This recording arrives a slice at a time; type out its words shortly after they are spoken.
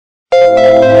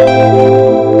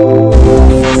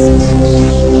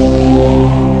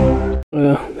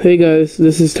Hey guys,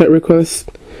 this is TUTRequest,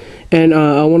 and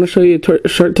I want to show you a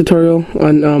short tutorial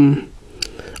on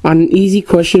an easy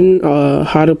question,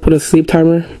 how to put a sleep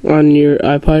timer on your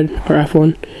iPod or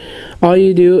iPhone. All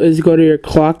you do is go to your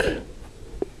clock,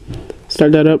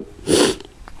 start that up,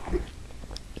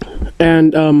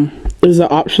 and there's an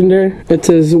option there. It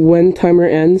says when timer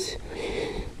ends.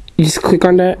 You just click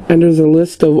on that, and there's a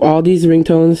list of all these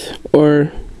ringtones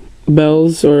or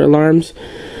bells or alarms.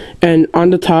 And on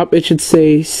the top, it should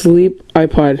say Sleep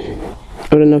iPod.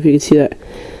 I don't know if you can see that.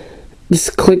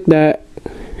 Just click that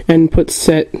and put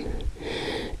set.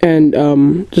 And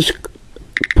just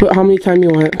put how many times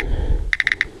you want.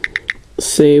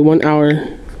 Say 1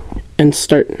 hour and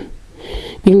start.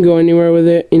 You can go anywhere with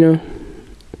it, you know.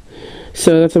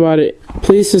 So that's about it.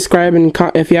 Please subscribe, and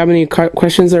if you have any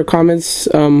questions or comments,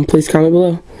 please comment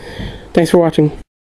below. Thanks for watching.